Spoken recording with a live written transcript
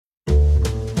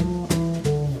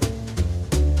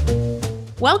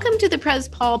Welcome to the Pres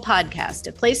Paul podcast,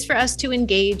 a place for us to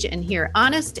engage and hear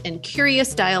honest and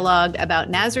curious dialogue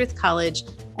about Nazareth College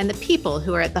and the people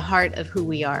who are at the heart of who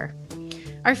we are.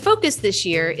 Our focus this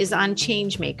year is on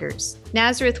changemakers.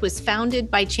 Nazareth was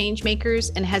founded by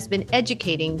changemakers and has been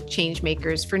educating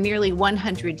changemakers for nearly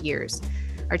 100 years.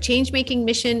 Our changemaking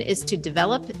mission is to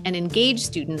develop and engage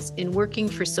students in working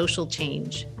for social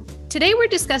change. Today, we're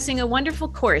discussing a wonderful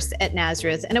course at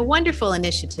Nazareth and a wonderful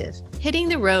initiative, Hitting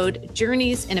the Road,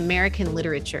 Journeys in American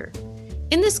Literature.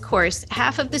 In this course,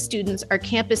 half of the students are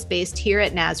campus-based here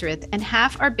at Nazareth and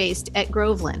half are based at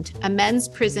Groveland, a men's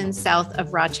prison south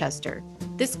of Rochester.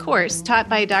 This course, taught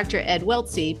by Dr. Ed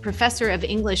Weltsey, Professor of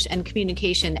English and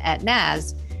Communication at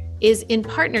NAS, is in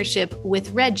partnership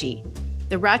with REGI,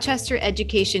 the Rochester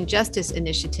Education Justice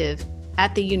Initiative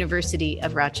at the University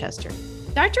of Rochester.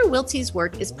 Dr. Weltsey's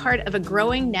work is part of a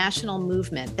growing national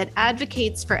movement that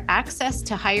advocates for access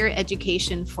to higher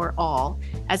education for all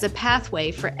as a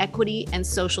pathway for equity and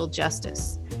social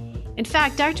justice. In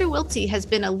fact, Dr. Weltsey has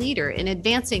been a leader in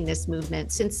advancing this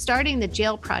movement since starting the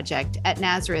Jail Project at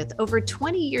Nazareth over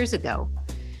 20 years ago.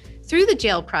 Through the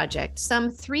Jail Project,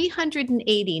 some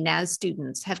 380 NAS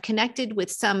students have connected with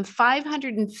some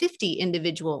 550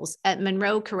 individuals at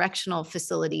Monroe Correctional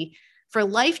Facility for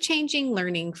life-changing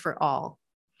learning for all.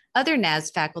 Other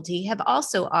NAS faculty have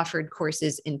also offered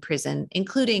courses in prison,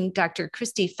 including Dr.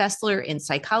 Christy Fessler in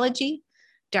psychology,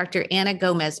 Dr. Anna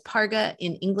Gomez-Parga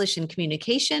in English and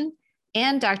communication,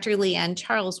 and Dr. Leanne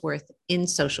Charlesworth in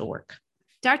social work.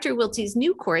 Dr. Weltsey's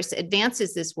new course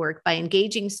advances this work by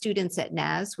engaging students at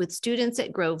NAS with students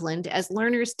at Groveland as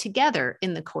learners together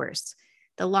in the course.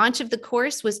 The launch of the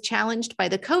course was challenged by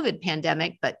the COVID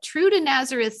pandemic, but true to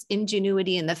Nazareth's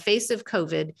ingenuity in the face of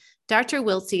COVID, Dr.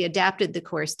 Weltsey adapted the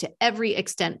course to every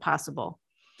extent possible.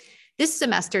 This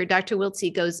semester, Dr.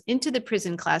 Weltsey goes into the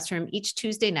prison classroom each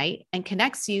Tuesday night and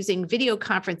connects using video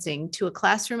conferencing to a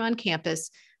classroom on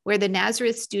campus where the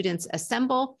Nazareth students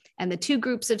assemble and the two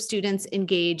groups of students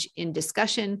engage in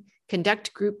discussion,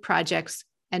 conduct group projects,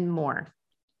 and more.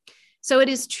 So it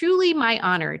is truly my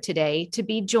honor today to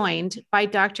be joined by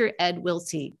Dr. Ed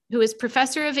Weltsey, who is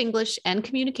Professor of English and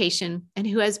Communication and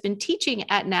who has been teaching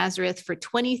at Nazareth for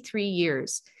 23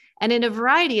 years and in a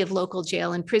variety of local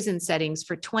jail and prison settings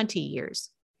for 20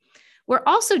 years. We're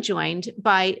also joined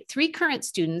by 3 current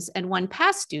students and 1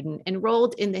 past student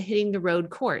enrolled in the Hitting the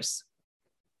Road course.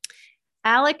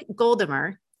 Alec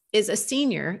Goldamer is a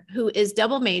senior who is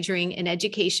double majoring in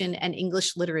education and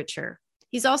English literature.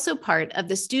 He's also part of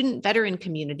the student veteran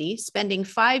community, spending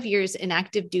 5 years in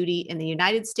active duty in the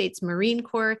United States Marine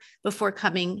Corps before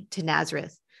coming to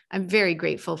Nazareth. I'm very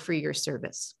grateful for your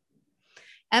service.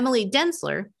 Emily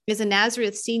Densler is a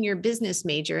Nazareth senior business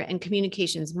major and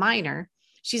communications minor.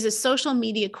 She's a social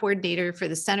media coordinator for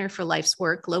the Center for Life's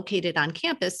Work located on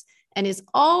campus and is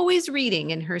always reading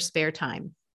in her spare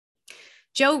time.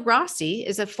 Joe Rossi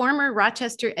is a former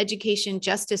Rochester Education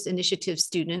Justice Initiative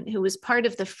student who was part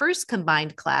of the first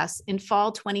combined class in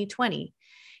fall 2020.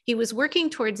 He was working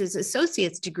towards his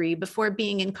associate's degree before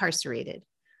being incarcerated.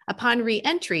 Upon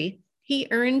re-entry, he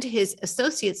earned his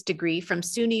associate's degree from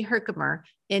SUNY Herkimer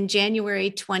in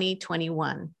January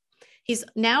 2021. He's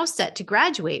now set to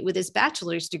graduate with his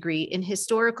bachelor's degree in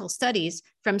historical studies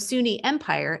from SUNY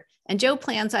Empire, and Joe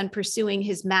plans on pursuing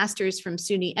his master's from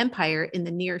SUNY Empire in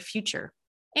the near future.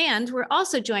 And we're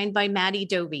also joined by Maddie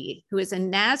Dovey, who is a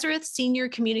Nazareth senior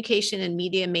communication and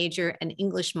media major and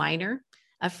English minor,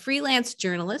 a freelance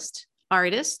journalist,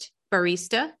 artist,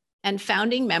 barista, and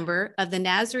founding member of the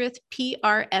Nazareth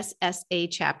PRSSA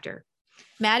chapter.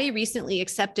 Maddie recently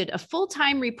accepted a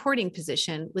full-time reporting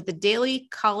position with the Daily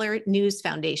Caller News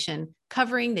Foundation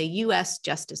covering the U.S.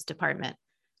 Justice Department.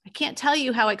 I can't tell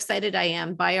you how excited I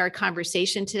am by our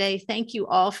conversation today. Thank you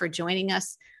all for joining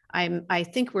us. I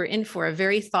think we're in for a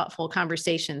very thoughtful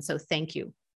conversation, so thank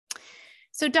you.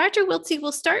 So Dr. Weltsey,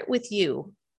 we'll start with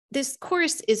you. This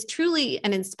course is truly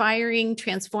an inspiring,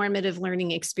 transformative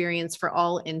learning experience for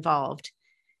all involved.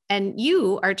 And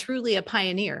you are truly a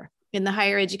pioneer in the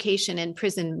higher education and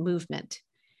prison movement.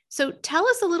 So tell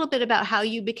us a little bit about how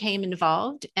you became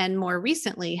involved and more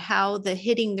recently, how the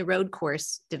Hitting the Road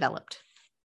course developed.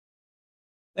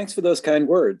 Thanks for those kind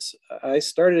words. I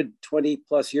started 20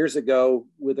 plus years ago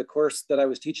with a course that I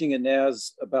was teaching at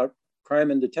NAS about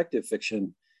crime and detective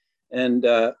fiction. And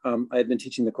I had been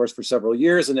teaching the course for several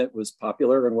years and it was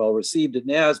popular and well received at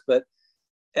NAS. But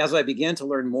as I began to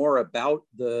learn more about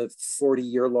the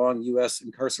 40-year-long US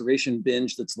incarceration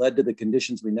binge that's led to the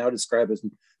conditions we now describe as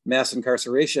mass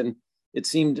incarceration, it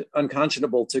seemed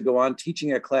unconscionable to go on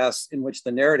teaching a class in which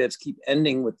the narratives keep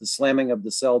ending with the slamming of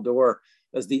the cell door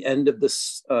as the end of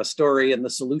this story and the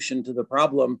solution to the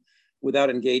problem,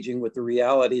 without engaging with the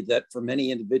reality that for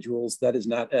many individuals, that is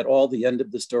not at all the end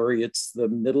of the story. It's the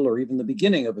middle or even the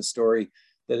beginning of a story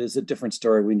that is a different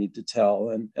story we need to tell.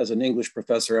 And as an English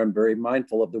professor, I'm very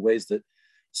mindful of the ways that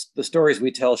the stories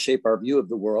we tell shape our view of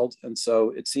the world. And so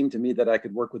it seemed to me that I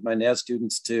could work with my NAS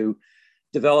students to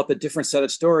develop a different set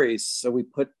of stories. So we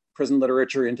put prison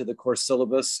literature into the course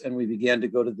syllabus, and we began to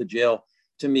go to the jail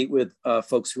to meet with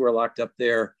folks who are locked up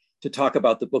there to talk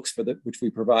about the books which we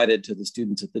provided to the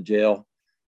students at the jail.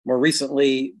 More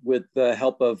recently, with the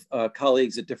help of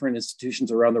colleagues at different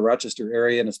institutions around the Rochester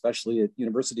area, and especially at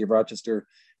University of Rochester,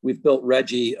 we've built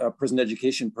REGI, a prison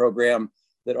education program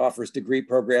that offers degree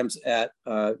programs at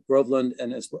Groveland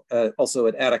and also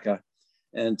at Attica.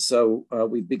 And so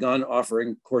we've begun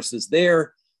offering courses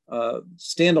there,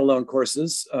 standalone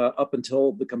courses up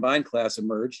until the combined class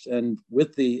emerged. And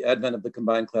with the advent of the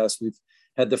combined class, we've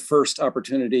had the first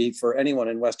opportunity for anyone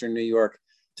in Western New York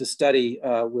to study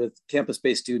with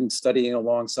campus-based students studying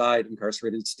alongside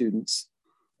incarcerated students.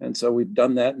 And so we've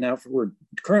done that now. We're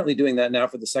currently doing that now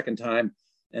for the second time.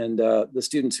 And the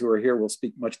students who are here will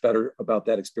speak much better about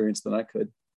that experience than I could.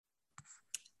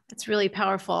 That's really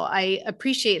powerful. I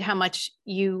appreciate how much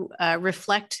you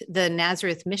reflect the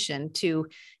Nazareth mission to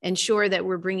ensure that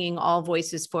we're bringing all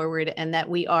voices forward and that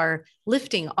we are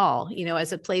lifting all,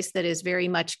 as a place that is very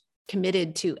much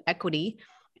committed to equity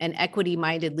and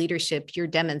equity-minded leadership. You're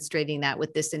demonstrating that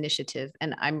with this initiative.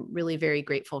 And I'm really very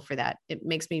grateful for that. It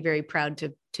makes me very proud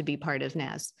to be part of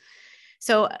NAS.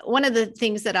 So one of the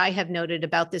things that I have noted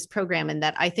about this program, and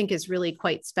that I think is really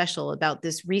quite special about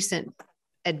this recent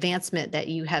advancement that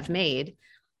you have made,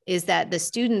 is that the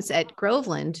students at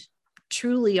Groveland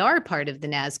truly are part of the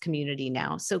NAS community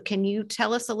now. So can you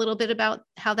tell us a little bit about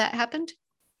how that happened?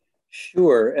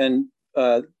 Sure. And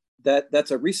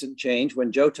that's a recent change.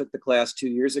 When Joe took the class 2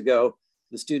 years ago,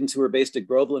 the students who were based at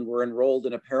Groveland were enrolled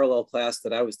in a parallel class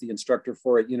that I was the instructor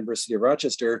for at University of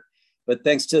Rochester. But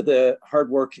thanks to the hard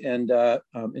work and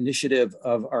initiative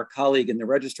of our colleague in the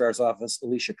registrar's office,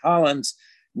 Alicia Collins,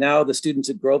 now the students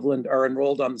at Groveland are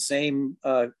enrolled on the same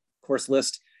course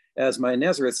list as my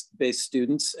Nazareth-based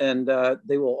students, and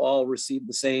they will all receive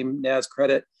the same NAS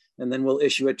credit, and then we'll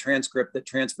issue a transcript that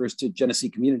transfers to Genesee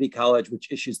Community College,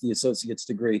 which issues the associate's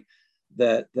degree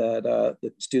that the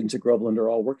students at Groveland are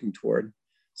all working toward.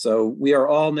 So we are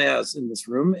all NAS in this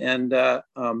room, and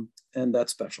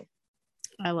that's special.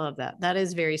 I love that. That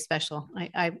is very special.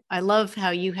 I love how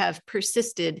you have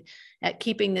persisted at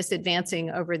keeping this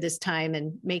advancing over this time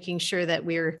and making sure that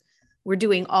we're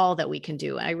doing all that we can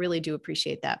do. I really do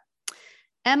appreciate that.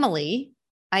 Emily,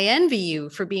 I envy you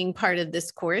for being part of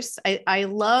this course. I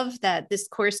love that this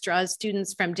course draws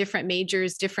students from different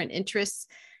majors, different interests.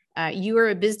 You are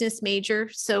a business major.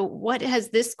 So what has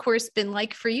this course been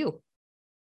like for you?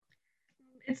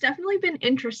 It's definitely been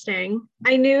interesting.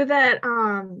 I knew that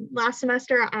last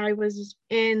semester I was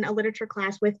in a literature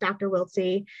class with Dr.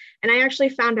 Wiltsey, and I actually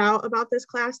found out about this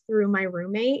class through my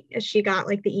roommate, as she got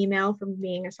like the email from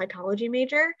being a psychology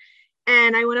major.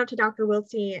 And I went up to Dr.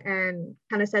 Wiltsey and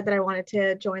kind of said that I wanted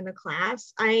to join the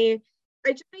class. I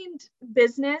joined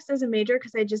business as a major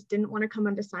because I just didn't want to come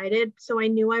undecided. So I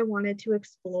knew I wanted to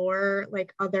explore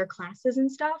like other classes and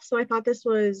stuff. So I thought this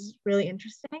was really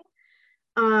interesting.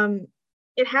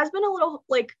 It has been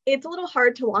it's a little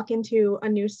hard to walk into a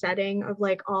new setting of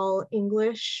like all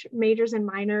English majors and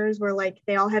minors where like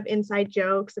they all have inside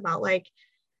jokes about like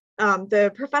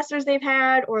the professors they've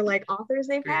had or like authors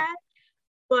they've had.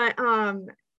 But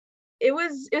it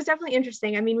was definitely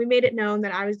interesting. I mean, we made it known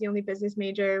that I was the only business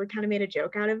major. We kind of made a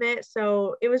joke out of it.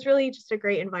 So it was really just a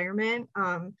great environment.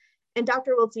 And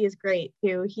Dr. Wiltsey is great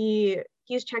too.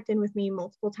 He's checked in with me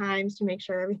multiple times to make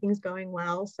sure everything's going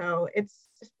well. So it's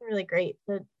just really great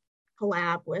to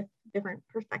collab with different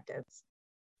perspectives.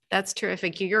 That's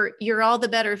terrific. You're all the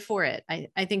better for it.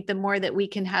 I think the more that we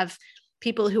can have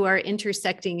people who are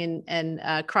intersecting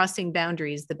and crossing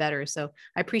boundaries, the better. So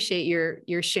I appreciate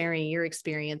your sharing your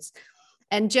experience.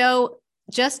 And Joe,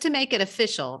 just to make it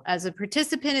official, as a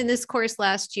participant in this course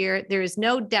last year, there is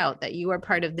no doubt that you are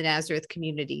part of the Nazareth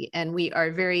community, and we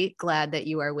are very glad that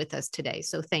you are with us today.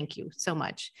 So thank you so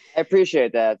much. I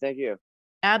appreciate that. Thank you.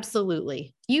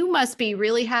 Absolutely. You must be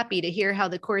really happy to hear how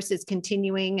the course is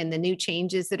continuing and the new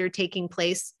changes that are taking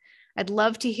place. I'd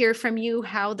love to hear from you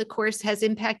how the course has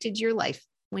impacted your life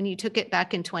when you took it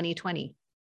back in 2020.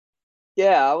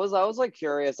 Yeah, I was like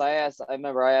curious. I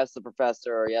remember I asked the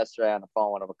professor yesterday on the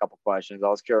phone one of a couple questions. I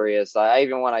was curious.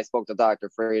 Even when I spoke to Dr.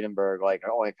 Friedenberg, like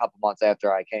only a couple months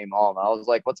after I came home, I was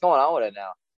like, what's going on with it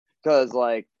now? Because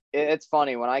like it's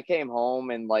funny when I came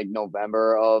home in like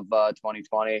November of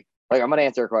 2020. Like, I'm gonna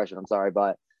answer a question. I'm sorry,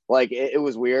 but like it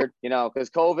was weird, you know, because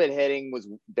COVID hitting was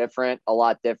different, a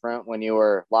lot different when you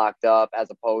were locked up as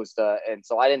opposed to, and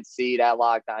so I didn't see that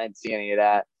lockdown. I didn't see any of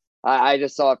that. I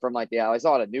just saw it from like, I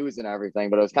saw the news and everything,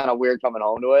 but it was kind of weird coming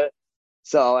home to it.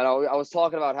 So, and I was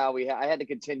talking about how I had to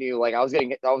continue, like I was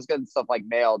getting stuff like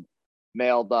mailed,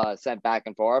 sent back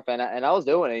and forth, and I was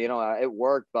doing it, you know, it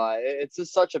worked, but it's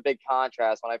just such a big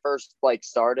contrast. When I first like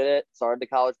started the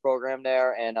college program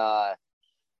there, and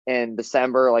in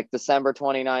December, like December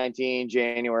 2019,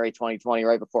 January 2020,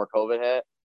 right before COVID hit.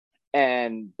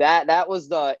 And that was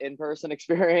the in-person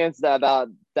experience that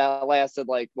lasted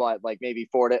like maybe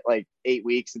 8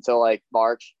 weeks until like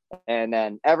March. And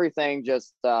then everything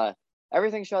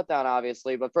shut down,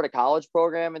 obviously. But for the college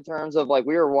program, in terms of like,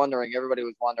 everybody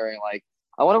was wondering, like,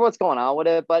 I wonder what's going on with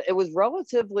it. But it was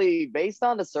relatively, based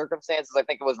on the circumstances, I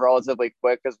think it was relatively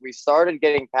quick, because we started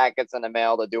getting packets in the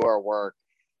mail to do our work.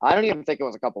 I don't even think it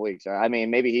was a couple weeks. Right? I mean,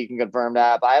 maybe he can confirm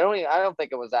that, but I don't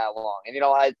think it was that long. And, you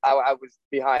know, I was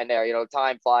behind there, you know,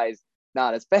 time flies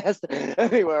not as fast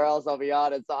anywhere else, I'll be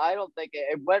honest. So I don't think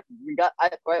it went,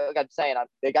 like I'm saying,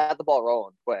 they got the ball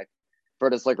rolling quick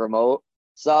for this like remote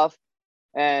stuff.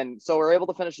 And so we're able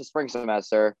to finish the spring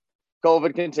semester.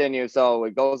 COVID continues, so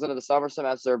it goes into the summer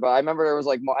semester. But I remember there was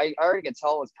like more, I already could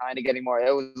tell it was kind of getting more,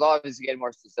 it was obviously getting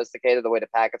more sophisticated the way the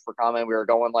packets were coming. We were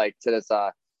going like to this,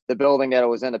 the building that it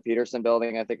was in, the Peterson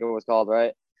building, I think it was called,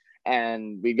 right?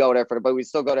 And we go there but we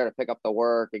still go there to pick up the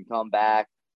work and come back.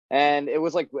 And it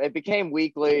was like, it became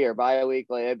weekly or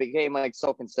bi-weekly. It became like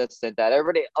so consistent that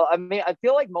everybody, I mean, I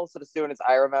feel like most of the students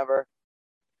I remember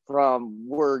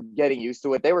were getting used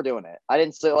to it. They were doing it. I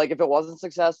didn't say, like, if it wasn't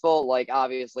successful, like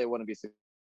obviously it wouldn't be successful.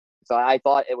 So I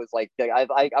thought it was like,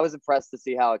 I was impressed to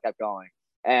see how it kept going.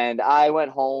 And I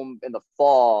went home in the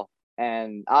fall.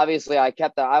 And obviously I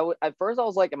kept that. At first I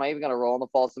was like, am I even going to roll in the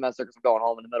fall semester because I'm going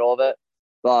home in the middle of it?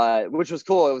 But which was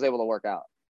cool. It was able to work out.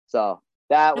 So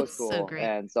that was cool. So great.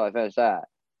 And so I finished that.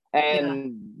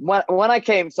 And when I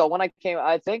came,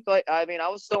 I think I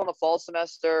was still in the fall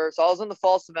semester. So I was in the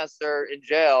fall semester in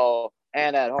jail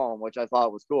and at home, which I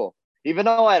thought was cool. Even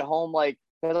though at home, like,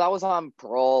 because I was on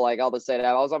parole, like I'll just say that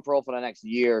I was on parole for the next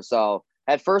year. So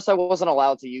at first, I wasn't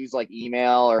allowed to use like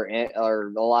email or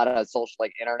a lot of social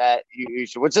like internet,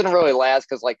 which didn't really last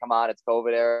because, like, come on, it's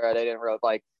COVID era. They didn't really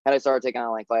like. And I started taking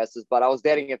online classes, but I was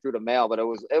getting it through the mail. But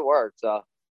it worked. So,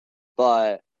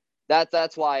 but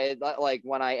that's why like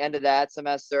when I ended that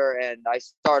semester and I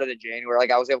started in January,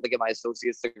 like I was able to get my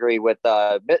associate's degree with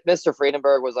Mr.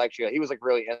 Friedenberg he was like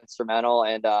really instrumental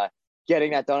and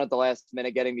getting that done at the last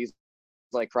minute, getting these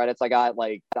like credits. I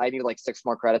needed like 6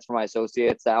 more credits for my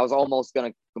associates. I was almost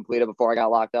going to complete it before I got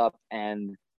locked up.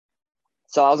 And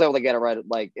so I was able to get it right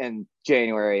like in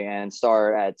January and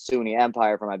start at SUNY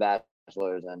Empire for my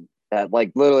bachelor's, and at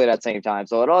like literally that same time.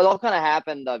 So it all kind of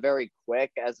happened very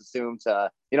quick as assumed to,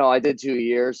 you know, I did 2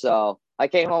 years. So I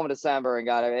came home in December and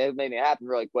got it. It made it happen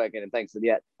really quick. And thanks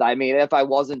to I mean, if I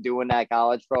wasn't doing that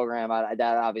college program,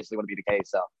 that obviously wouldn't be the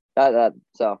case.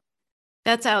 So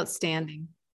that's outstanding.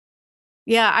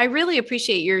 Yeah, I really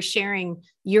appreciate your sharing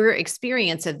your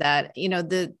experience of that. You know,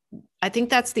 I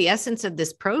think that's the essence of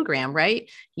this program, right?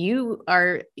 You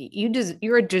are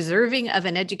deserving of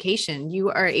an education.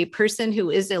 You are a person who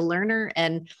is a learner,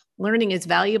 and learning is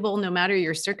valuable no matter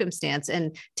your circumstance.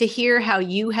 And to hear how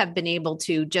you have been able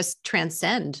to just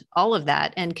transcend all of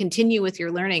that and continue with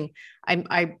your learning,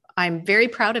 I'm very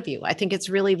proud of you. I think it's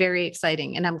really very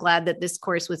exciting. And I'm glad that this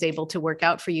course was able to work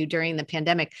out for you during the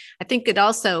pandemic. I think it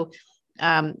also,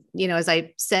 you know, as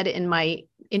I said in my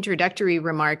introductory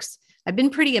remarks, I've been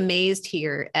pretty amazed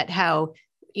here at how,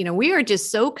 you know, we are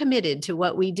just so committed to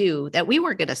what we do that we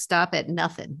weren't going to stop at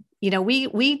nothing. You know,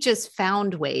 we just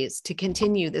found ways to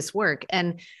continue this work.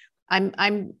 And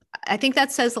I think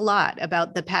that says a lot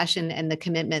about the passion and the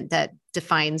commitment that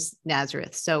defines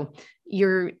Nazareth. So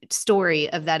your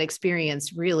story of that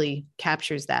experience really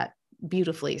captures that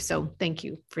beautifully. So thank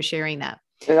you for sharing that.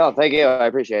 No, thank you. I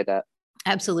appreciate that.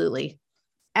 Absolutely.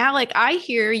 Alec, I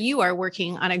hear you are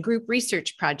working on a group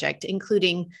research project,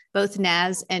 including both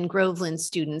NAS and Groveland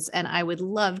students, and I would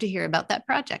love to hear about that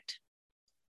project.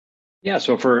 Yeah,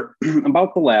 so for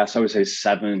about the last, I would say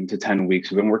 7 to 10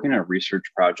 weeks, we've been working on a research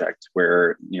project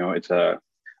where, you know, it's a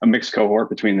mixed cohort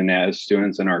between the NAS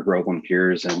students and our Groveland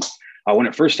peers. And when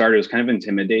it first started, it was kind of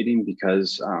intimidating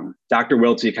because Dr.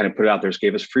 Wiltsey kind of put it out there,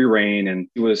 gave us free reign, and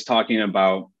he was talking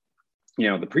about, you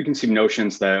know, the preconceived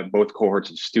notions that both cohorts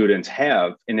of students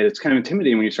have. And it's kind of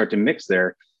intimidating when you start to mix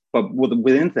there. But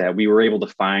within that, we were able to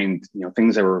find, you know,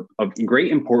 things that were of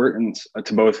great importance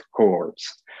to both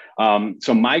cohorts.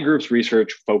 So my group's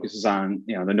research focuses on,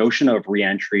 the notion of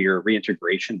reentry or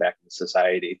reintegration back into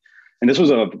society. And this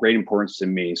was of great importance to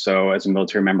me. So as a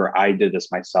military member, I did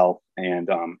this myself, and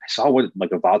I saw what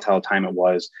like a volatile time it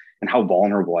was and how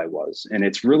vulnerable I was. And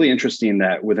it's really interesting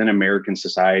that within American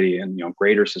society and,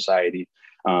 greater society,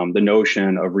 the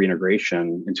notion of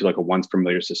reintegration into like a once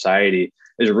familiar society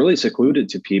is really secluded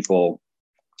to people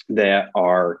that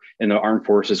are in the armed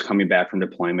forces coming back from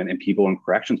deployment and people in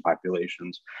corrections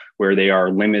populations where they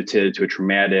are limited to a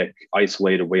traumatic,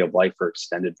 isolated way of life for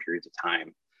extended periods of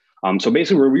time. So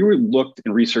basically, where we looked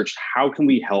and researched how can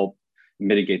we help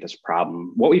mitigate this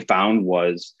problem, what we found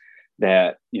was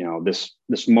that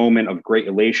this moment of great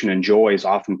elation and joy is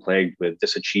often plagued with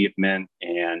disachievement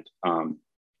and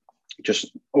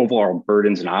just overall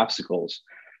burdens and obstacles.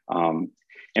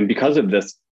 And because of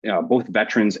this, both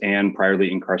veterans and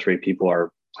priorly incarcerated people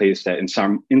are placed at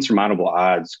insurmountable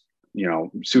odds,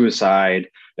 suicide,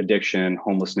 addiction,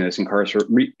 homelessness,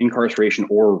 incarceration,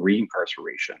 or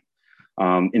reincarceration.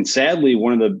 And sadly,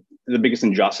 one of the biggest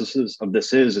injustices of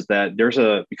this is that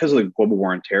because of the global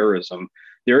war on terrorism,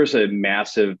 there is a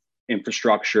massive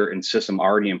infrastructure and system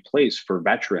already in place for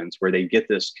veterans where they get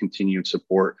this continued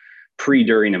support pre,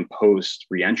 during, and post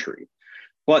reentry.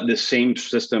 But the same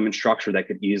system and structure that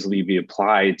could easily be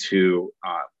applied to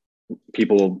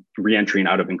people reentering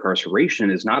out of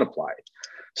incarceration is not applied.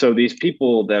 So these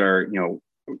people that are,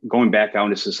 going back out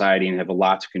into society and have a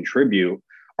lot to contribute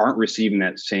aren't receiving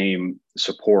that same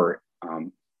support.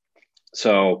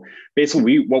 So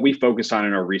basically, what we focus on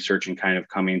in our research and kind of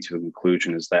coming to a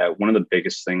conclusion is that one of the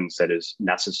biggest things that is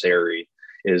necessary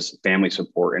is family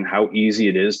support, and how easy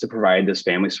it is to provide this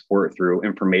family support through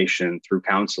information, through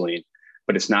counseling,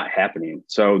 but it's not happening.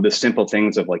 So the simple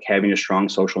things of like having a strong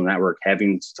social network,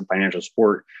 having some financial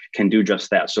support can do just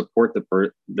that, support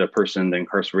the person, the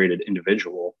incarcerated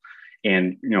individual,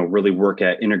 and really work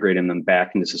at integrating them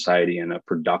back into society in a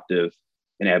productive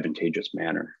and advantageous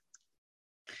manner.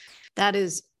 That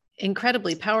is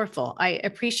incredibly powerful. I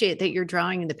appreciate that you're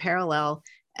drawing the parallel.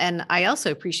 And I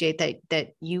also appreciate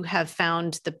that you have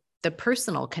found the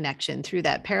personal connection through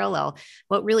that parallel.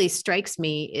 What really strikes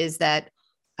me is that,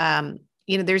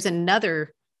 there's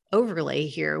another overlay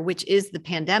here, which is the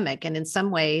pandemic. And in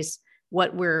some ways,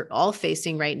 what we're all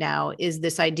facing right now is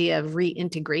this idea of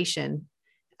reintegration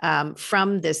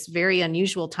from this very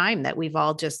unusual time that we've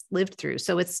all just lived through.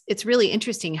 So it's really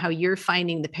interesting how you're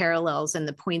finding the parallels and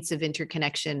the points of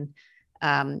interconnection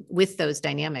with those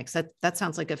dynamics. That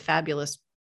sounds like a fabulous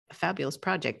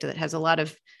project that has a lot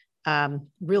of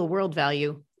real world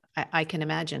value, I can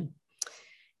imagine.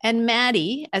 And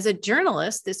Maddie, as a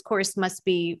journalist, this course must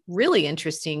be really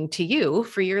interesting to you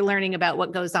for your learning about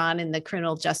what goes on in the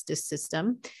criminal justice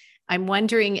system. I'm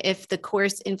wondering if the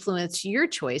course influenced your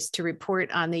choice to report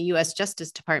on the U.S.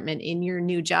 Justice Department in your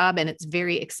new job. And it's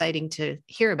very exciting to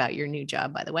hear about your new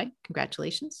job, by the way.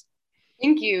 Congratulations.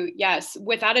 Thank you. Yes,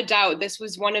 without a doubt, this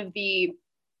was one of the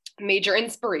major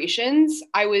inspirations.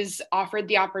 I was offered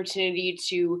the opportunity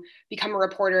to become a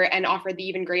reporter and offered the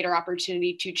even greater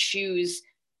opportunity to choose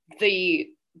the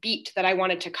beat that I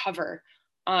wanted to cover.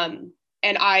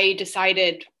 And I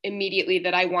decided immediately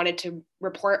that I wanted to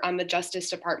report on the Justice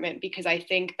Department because I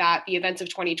think that the events of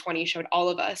 2020 showed all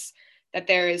of us that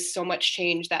there is so much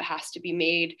change that has to be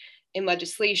made in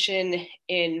legislation,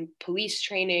 in police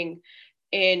training,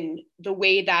 in the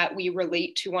way that we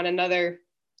relate to one another,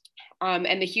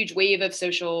 and the huge wave of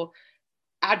social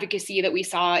advocacy that we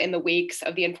saw in the wakes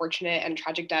of the unfortunate and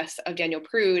tragic deaths of Daniel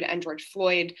Prude and George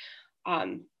Floyd.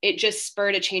 It just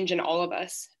spurred a change in all of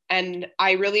us. And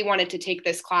I really wanted to take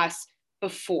this class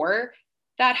before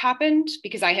that happened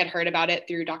because I had heard about it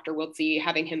through Dr. Wiltsey,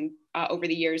 having him over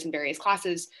the years in various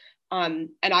classes. And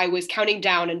I was counting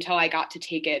down until I got to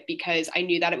take it because I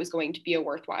knew that it was going to be a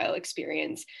worthwhile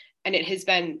experience. And it has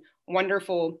been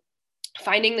wonderful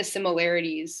finding the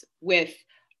similarities with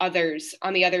others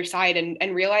on the other side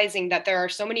and realizing that there are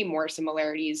so many more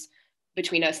similarities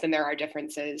between us than there are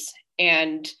differences.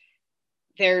 And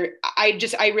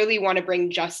I really want to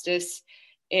bring justice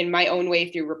in my own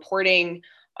way through reporting.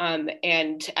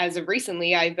 And as of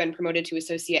recently, I've been promoted to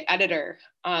associate editor.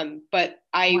 But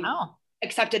I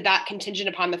accepted that contingent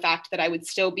upon the fact that I would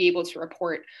still be able to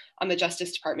report on the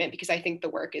Justice Department because I think the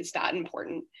work is that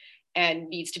important and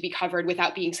needs to be covered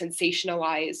without being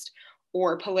sensationalized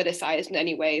or politicized in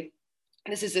any way.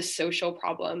 This is a social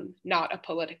problem, not a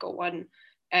political one.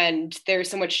 And there's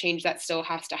so much change that still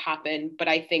has to happen. But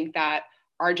I think that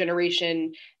our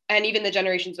generation and even the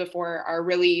generations before are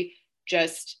really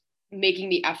just making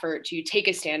the effort to take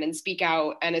a stand and speak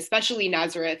out. And especially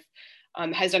Nazareth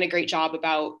has done a great job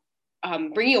about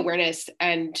bringing awareness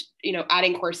and,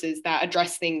 adding courses that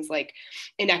address things like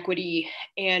inequity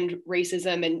and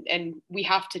racism. And we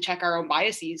have to check our own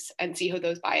biases and see who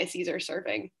those biases are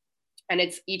serving. And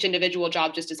it's each individual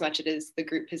job just as much as it is the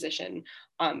group position.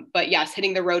 But yes,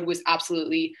 hitting the road was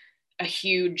absolutely a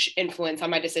huge influence on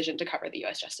my decision to cover the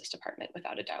U.S. Justice Department,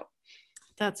 without a doubt.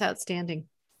 That's outstanding.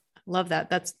 Love that.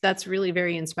 That's really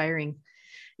very inspiring.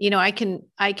 I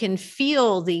can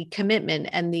feel the commitment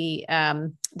and the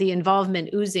involvement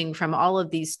oozing from all of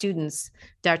these students,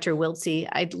 Dr. Wiltsey.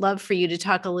 I'd love for you to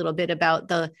talk a little bit about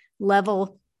the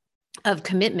level of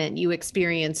commitment you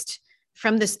experienced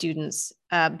from the students,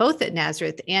 both at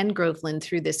Nazareth and Groveland,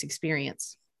 through this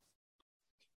experience.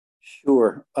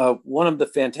 Sure. One of the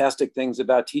fantastic things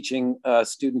about teaching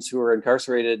students who are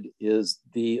incarcerated is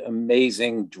the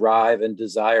amazing drive and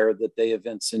desire that they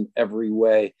evince in every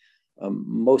way.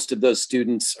 Most of those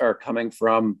students are coming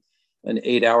from an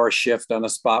 8-hour shift on a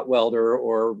spot welder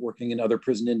or working in other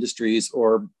prison industries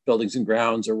or buildings and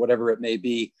grounds or whatever it may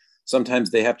be. Sometimes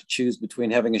they have to choose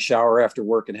between having a shower after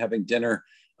work and having dinner.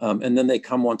 And then they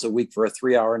come once a week for a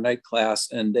 3-hour night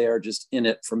class, and they are just in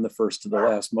it from the first to the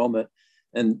last moment.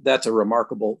 And that's a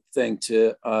remarkable thing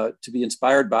to be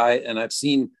inspired by. And I've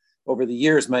seen over the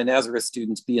years my Nazareth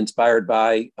students be inspired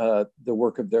by the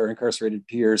work of their incarcerated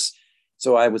peers.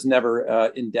 So I was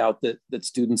never in doubt that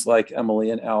students like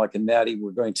Emily and Alec and Maddie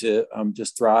were going to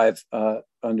just thrive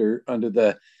under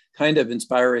the kind of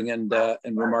inspiring and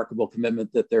remarkable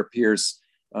commitment that their peers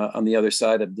on the other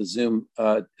side of the Zoom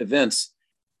events.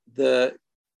 The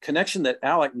connection that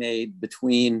Alec made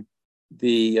between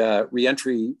the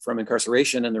reentry from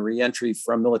incarceration and the reentry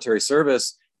from military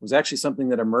service was actually something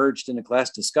that emerged in a class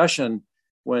discussion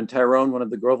when Tyrone, one of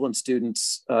the Groveland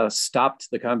students, stopped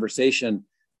the conversation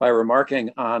by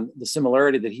remarking on the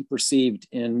similarity that he perceived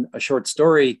in a short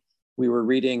story we were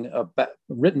reading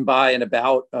written by and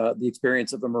about the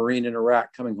experience of a Marine in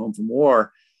Iraq coming home from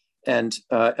war. And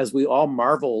as we all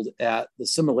marveled at the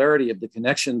similarity of the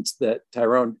connections that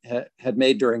Tyrone had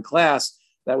made during class,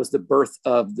 that was the birth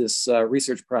of this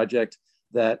research project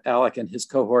that Alec and his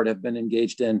cohort have been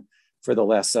engaged in for the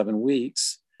last 7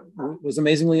 weeks. It was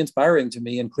amazingly inspiring to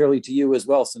me, and clearly to you as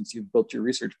well, since you've built your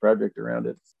research project around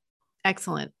it.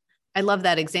 Excellent. I love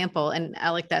that example. And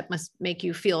Alec, that must make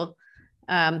you feel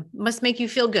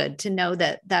good to know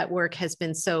that that work has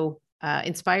been so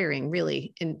inspiring,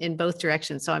 really, in both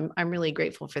directions. So I'm really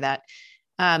grateful for that.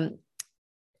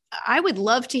 I would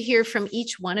love to hear from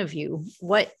each one of you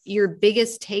what your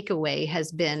biggest takeaway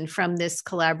has been from this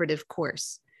collaborative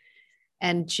course.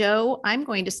 And Joe, I'm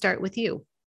going to start with you.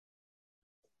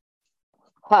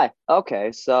 Hi.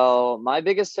 Okay. So my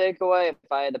biggest takeaway, if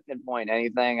I had to pinpoint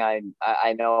anything,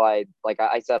 I know I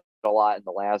said a lot in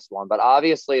the last one, but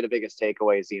obviously the biggest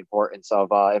takeaway is the importance of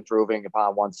improving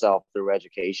upon oneself through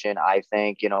education. I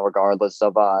think, regardless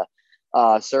of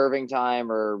serving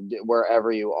time or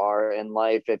wherever you are in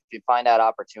life, if you find that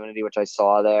opportunity, which I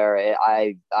saw there,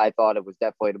 I thought it was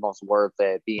definitely the most worth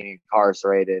it being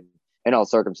incarcerated in all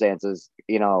circumstances,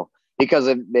 because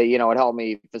it helped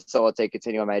me facilitate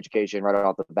continuing my education right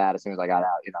off the bat as soon as I got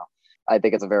out. I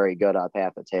think it's a very good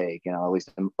path to take,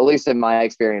 at least in my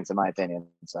experience, in my opinion.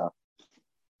 So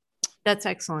that's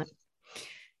excellent.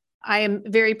 I am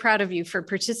very proud of you for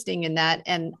persisting in that.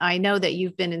 And I know that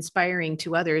you've been inspiring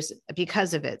to others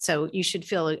because of it. So you should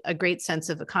feel a great sense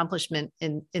of accomplishment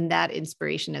in that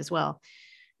inspiration as well.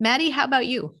 Maddie, how about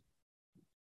you?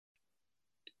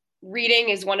 Reading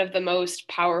is one of the most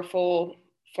powerful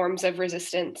forms of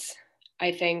resistance,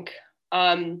 I think.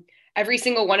 Every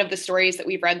single one of the stories that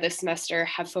we've read this semester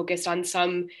have focused on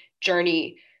some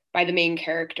journey by the main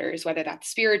characters, whether that's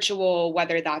spiritual,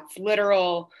 whether that's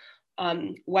literal,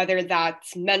 whether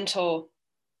that's mental.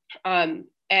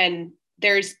 And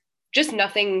there's just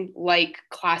nothing like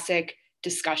classic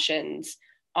discussions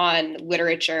on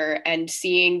literature and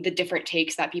seeing the different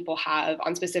takes that people have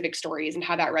on specific stories and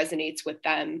how that resonates with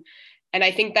them. And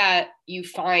I think that you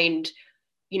find,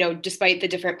 despite the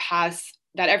different paths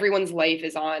that everyone's life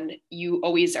is on, you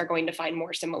always are going to find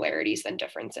more similarities than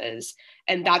differences.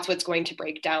 And that's what's going to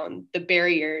break down the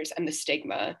barriers and the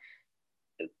stigma.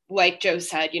 Like Joe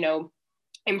said,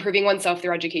 improving oneself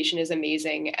through education is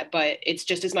amazing, but it's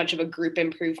just as much of a group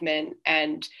improvement,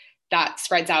 and that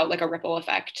spreads out like a ripple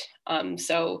effect.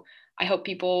 So I hope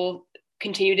people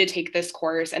continue to take this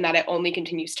course and that it only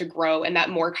continues to grow and that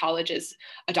more colleges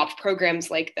adopt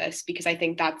programs like this, because I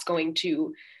think that's going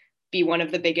to be one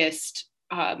of the biggest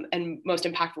and most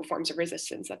impactful forms of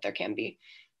resistance that there can be.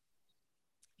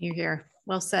 You're here.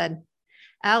 Well said.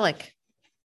 Alec.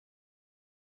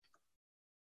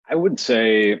 I would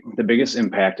say the biggest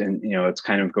impact, and it's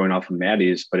kind of going off of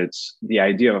Maddie's, but it's the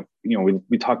idea of,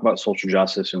 we talk about social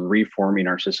justice and reforming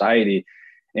our society.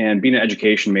 And being an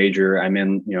education major, I'm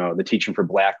in, the Teaching for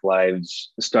Black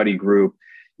Lives study group.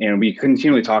 And we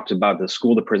continually talked about the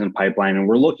school to prison pipeline. And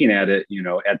we're looking at it,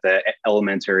 at the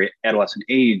elementary adolescent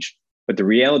age. But the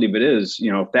reality of it is,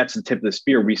 if that's the tip of the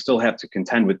spear, we still have to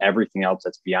contend with everything else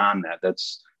that's beyond that.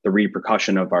 That's the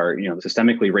repercussion of our,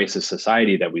 systemically racist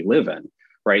society that we live in.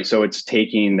 Right. So it's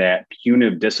taking that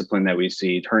punitive discipline that we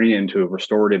see, turning it into a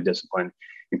restorative discipline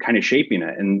and kind of shaping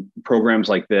it. And programs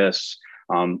like this,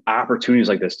 opportunities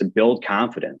like this to build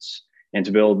confidence and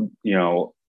to build,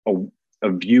 a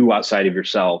view outside of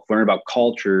yourself, learn about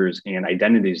cultures and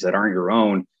identities that aren't your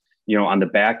own, on the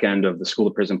back end of the school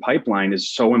to prison pipeline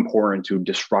is so important to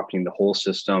disrupting the whole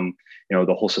system,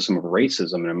 the whole system of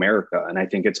racism in America. And I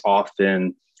think it's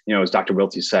often, as Dr.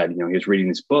 Wiltsey said, he was reading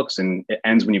these books and it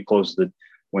ends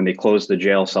when they close the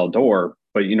jail cell door.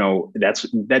 But,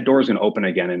 that door is going to open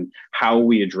again. And how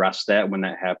we address that when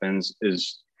that happens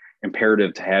is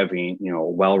imperative to having, a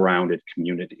well-rounded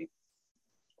community.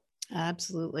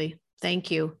 Absolutely.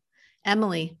 Thank you.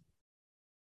 Emily.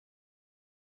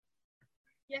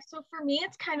 Yeah, so for me,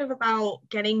 it's kind of about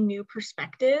getting new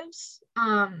perspectives.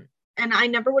 And I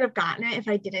never would have gotten it if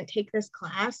I didn't take this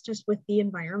class, just with the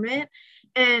environment.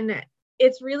 And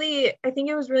I think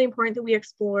it was really important that we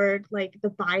explored like the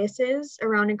biases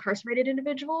around incarcerated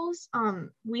individuals.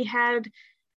 We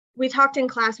talked in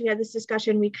class, we had this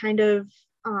discussion, we kind of,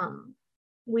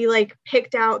 we like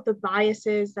picked out the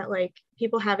biases that like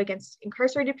people have against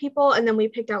incarcerated people. And then we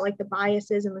picked out like the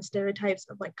biases and the stereotypes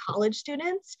of like college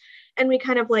students. And we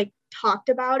kind of like talked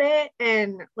about it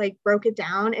and like broke it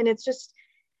down. And it's just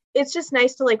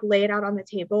nice to like lay it out on the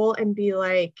table and be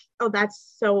like, oh,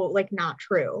 that's so like not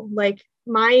true. Like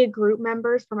my group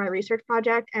members for my research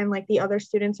project and like the other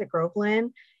students at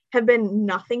Groveland have been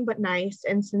nothing but nice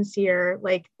and sincere.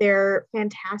 Like they're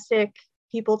fantastic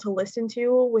people to listen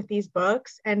to with these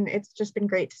books. And it's just been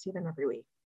great to see them every week.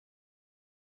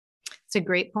 It's a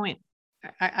great point.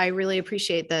 I really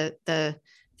appreciate the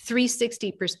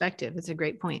 360 perspective. It's a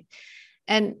great point.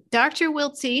 And Dr.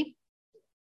 Wiltsey,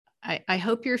 I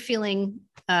hope you're feeling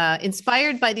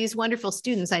inspired by these wonderful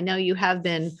students. I know you have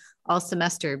been all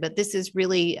semester, but this is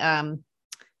really,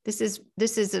 this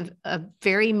is a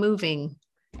very moving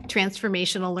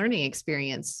transformational learning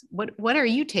experience. What are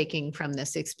you taking from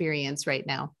this experience right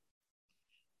now?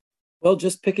 Well,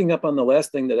 just picking up on the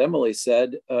last thing that Emily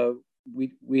said,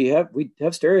 we have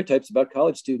stereotypes about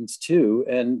college students too,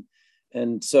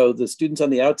 and so the students on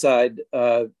the outside,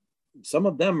 some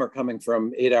of them are coming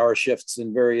from 8-hour shifts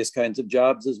in various kinds of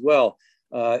jobs as well,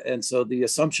 and so the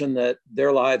assumption that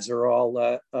their lives are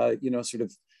all sort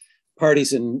of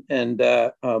parties and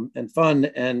fun,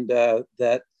 and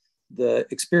that the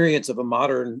experience of a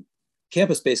modern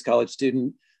campus-based college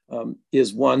student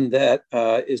is one that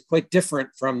is quite different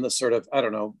from the sort of, I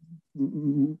don't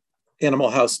know,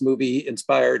 Animal House movie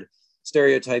inspired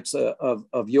stereotypes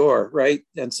of yore, right?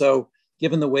 And so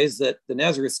given the ways that the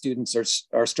Nazareth students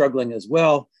are struggling as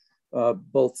well,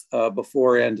 both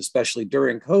before and especially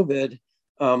during COVID,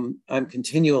 I'm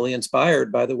continually inspired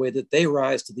by the way that they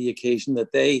rise to the occasion,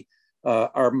 that they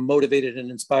are motivated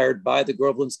and inspired by the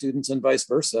Groveland students and vice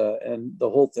versa. And the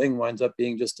whole thing winds up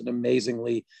being just an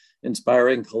amazingly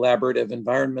inspiring, collaborative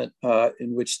environment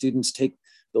in which students take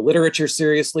the literature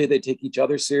seriously, they take each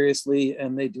other seriously,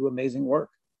 and they do amazing work.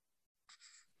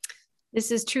 This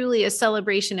is truly a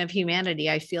celebration of humanity.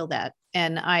 I feel that.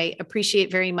 And I appreciate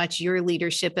very much your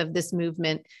leadership of this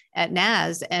movement at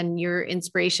NAS and your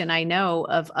inspiration, I know,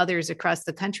 of others across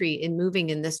the country in moving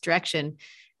in this direction.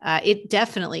 It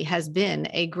definitely has been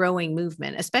a growing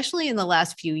movement, especially in the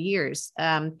last few years.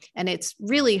 And it's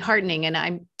really heartening, and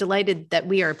I'm delighted that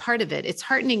we are a part of it. It's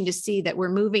heartening to see that we're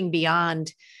moving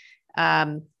beyond,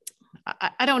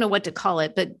 I don't know what to call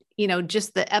it, but,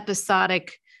 just the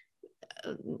episodic,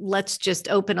 let's just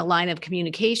open a line of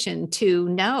communication to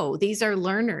no, these are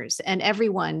learners and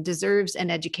everyone deserves an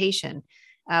education.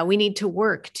 We need to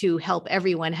work to help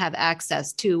everyone have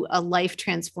access to a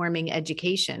life-transforming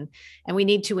education. And we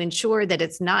need to ensure that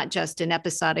it's not just an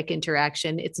episodic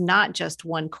interaction. It's not just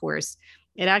one course.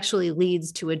 It actually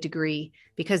leads to a degree,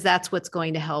 because that's what's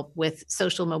going to help with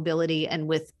social mobility and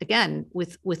with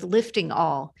lifting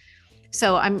all.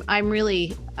 So I'm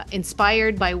really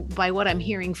inspired by what I'm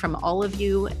hearing from all of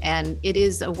you. And it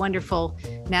is a wonderful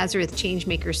Nazareth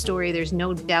Changemaker story. There's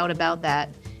no doubt about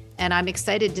that. And I'm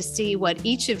excited to see what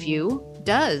each of you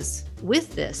does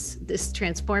with this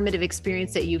transformative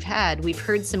experience that you've had. We've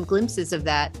heard some glimpses of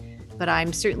that, but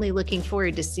I'm certainly looking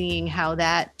forward to seeing how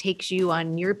that takes you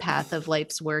on your path of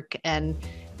life's work and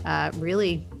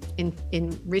really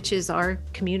enriches our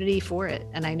community for it.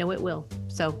 And I know it will.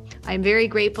 So I'm very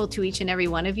grateful to each and every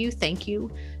one of you. Thank you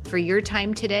for your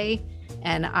time today.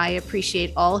 And I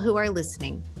appreciate all who are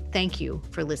listening. Thank you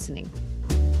for listening.